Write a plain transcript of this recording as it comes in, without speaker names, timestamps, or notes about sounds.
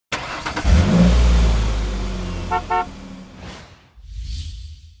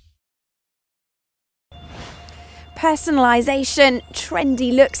Personalisation,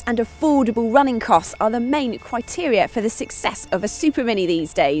 trendy looks and affordable running costs are the main criteria for the success of a Super Mini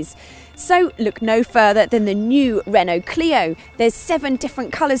these days. So look no further than the new Renault Clio. There's 7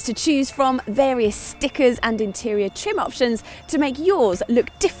 different colours to choose from, various stickers and interior trim options to make yours look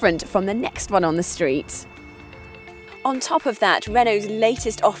different from the next one on the street. On top of that, Renault's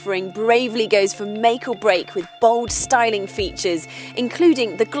latest offering bravely goes for make or break with bold styling features,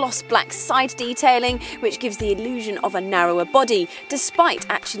 including the gloss black side detailing, which gives the illusion of a narrower body, despite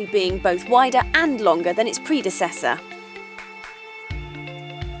actually being both wider and longer than its predecessor.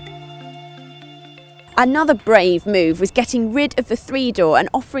 Another brave move was getting rid of the 3-door and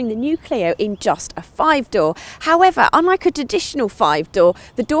offering the new Clio in just a 5-door. However, unlike a traditional 5-door,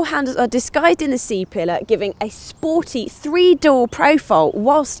 the door handles are disguised in the C-pillar, giving a sporty 3-door profile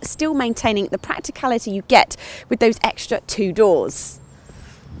whilst still maintaining the practicality you get with those extra 2 doors.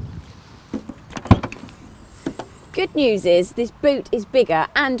 Good news is this boot is bigger,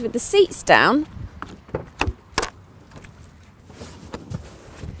 and with the seats down,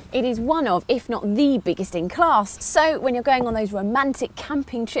 it is one of, if not the biggest in class, so when you're going on those romantic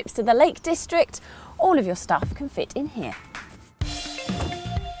camping trips to the Lake District, all of your stuff can fit in here.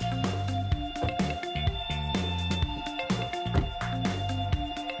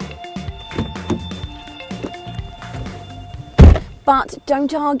 But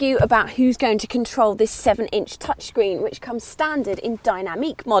don't argue about who's going to control this 7-inch touchscreen, which comes standard in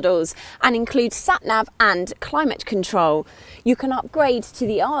dynamic models and includes sat-nav and climate control. You can upgrade to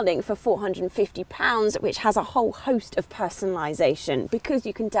the R-Link for £450, which has a whole host of personalisation because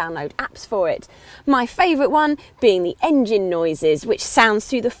you can download apps for it. My favourite one being the engine noises, which sounds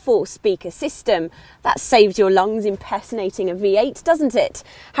through the 4-speaker system. That saves your lungs impersonating a V8, doesn't it?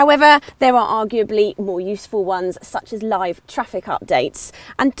 However, there are arguably more useful ones, such as live traffic updates.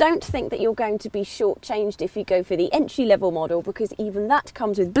 And don't think that you're going to be shortchanged if you go for the entry-level model, because even that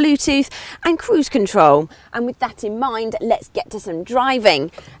comes with Bluetooth and cruise control. And with that in mind, let's get to some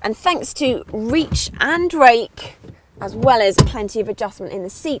driving. And thanks to reach and rake, as well as plenty of adjustment in the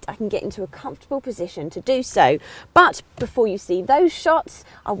seat, I can get into a comfortable position to do so. But before you see those shots,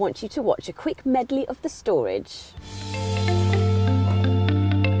 I want you to watch a quick medley of the storage.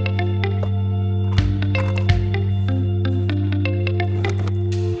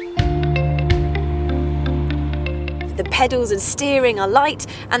 The pedals and steering are light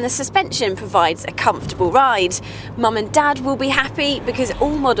and the suspension provides a comfortable ride. Mum and Dad will be happy because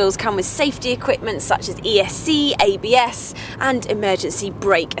all models come with safety equipment such as ESC, ABS and emergency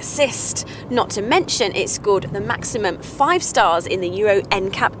brake assist. Not to mention it scored the maximum 5 stars in the Euro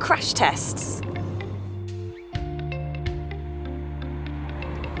NCAP crash tests.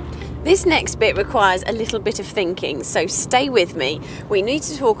 This next bit requires a little bit of thinking, so stay with me. We need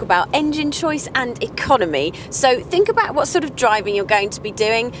to talk about engine choice and economy. So think about what sort of driving you're going to be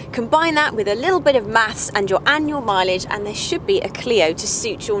doing, combine that with a little bit of maths and your annual mileage, and there should be a Clio to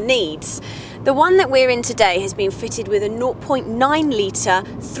suit your needs. The one that we're in today has been fitted with a 0.9 litre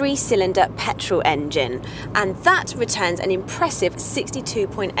 3-cylinder petrol engine, and that returns an impressive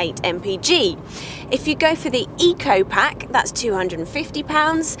 62.8 mpg. If you go for the Eco Pack, that's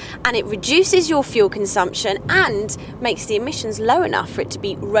 £250, and it reduces your fuel consumption and makes the emissions low enough for it to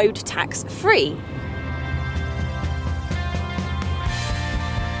be road tax free.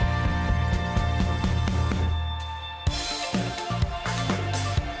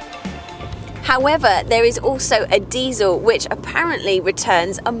 However, there is also a diesel which apparently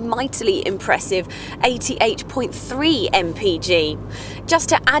returns a mightily impressive 88.3 mpg. Just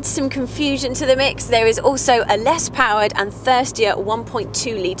to add some confusion to the mix, there is also a less powered and thirstier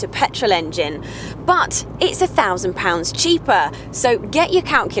 1.2 litre petrol engine, but it's £1,000 cheaper. So get your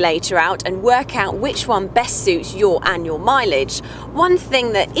calculator out and work out which one best suits your annual mileage. One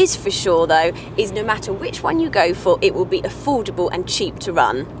thing that is for sure though is no matter which one you go for, it will be affordable and cheap to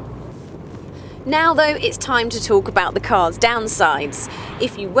run. Now though, it's time to talk about the car's downsides.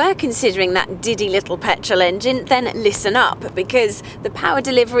 If you were considering that diddy little petrol engine, then listen up, because the power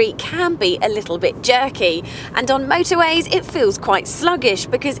delivery can be a little bit jerky, and on motorways it feels quite sluggish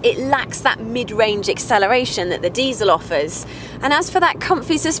because it lacks that mid-range acceleration that the diesel offers. And as for that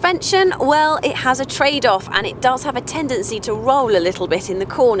comfy suspension, well, it has a trade-off and it does have a tendency to roll a little bit in the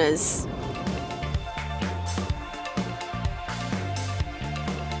corners.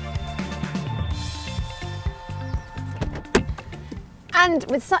 And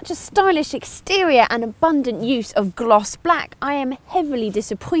with such a stylish exterior and abundant use of gloss black, I am heavily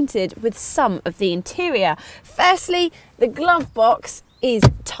disappointed with some of the interior. Firstly, the glove box is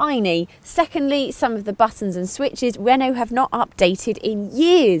tiny. Secondly, some of the buttons and switches Renault have not updated in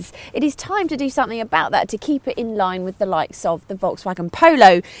years. It is time to do something about that to keep it in line with the likes of the Volkswagen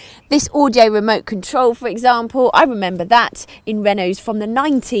Polo. This audio remote control, for example, I remember that in Renaults from the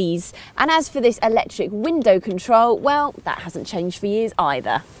 90s. And as for this electric window control, well, that hasn't changed for years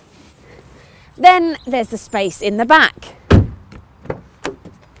either. Then there's the space in the back.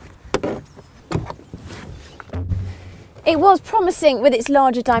 It was promising with its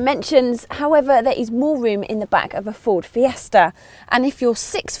larger dimensions, however there is more room in the back of a Ford Fiesta, and if you're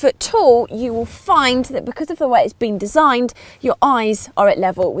 6 foot tall you will find that because of the way it's been designed, your eyes are at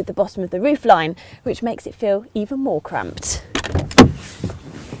level with the bottom of the roofline, which makes it feel even more cramped.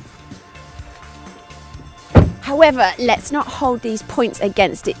 However, let's not hold these points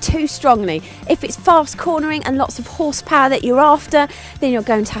against it too strongly. If it's fast cornering and lots of horsepower that you're after, then you're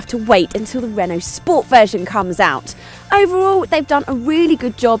going to have to wait until the Renault Sport version comes out. Overall, they've done a really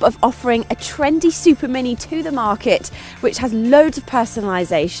good job of offering a trendy Super Mini to the market, which has loads of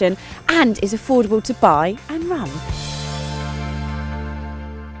personalisation and is affordable to buy and run.